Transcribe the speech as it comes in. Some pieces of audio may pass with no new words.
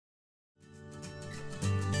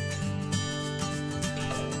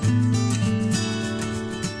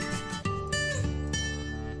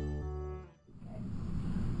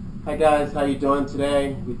Hi guys, how you doing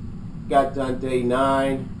today? We got done day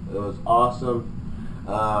 9. It was awesome.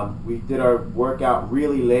 We did our workout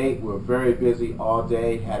really late. We were very busy all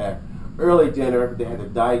day. Had a early dinner. They had to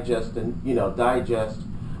digest and digest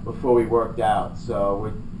before we worked out. So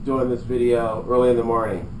we're doing this video early in the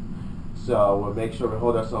morning. So we'll make sure we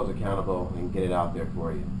hold ourselves accountable and get it out there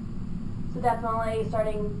for you. So definitely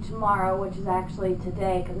starting tomorrow, which is actually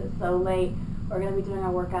today because it's so late, we're going to be doing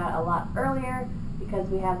our workout a lot earlier because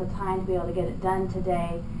we have the time to be able to get it done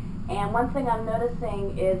today. And one thing I'm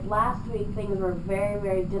noticing is last week things were very,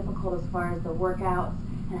 very difficult as far as the workouts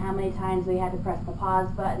and how many times we had to press the pause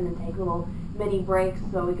button and take little mini breaks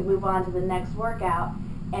so we could move on to the next workout.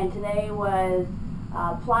 And today was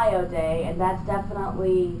plyo day, and that's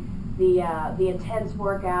definitely the intense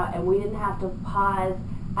workout, and we didn't have to pause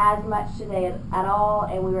as much today at all,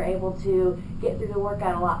 and we were able to get through the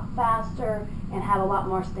workout a lot faster and have a lot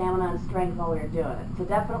more stamina and strength while we were doing it. So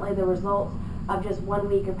definitely the results of just 1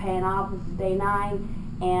 week are paying off. This is day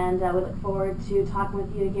 9, and we look forward to talking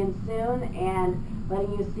with you again soon and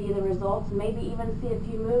letting you see the results, maybe even see a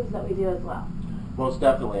few moves that we do as well. Most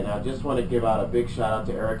definitely, and I just want to give out a big shout out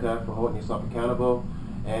to Erica for holding yourself accountable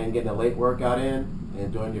and getting a late workout in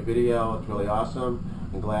and doing your video. It's really awesome.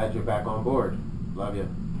 I'm glad you're back on board. Love you.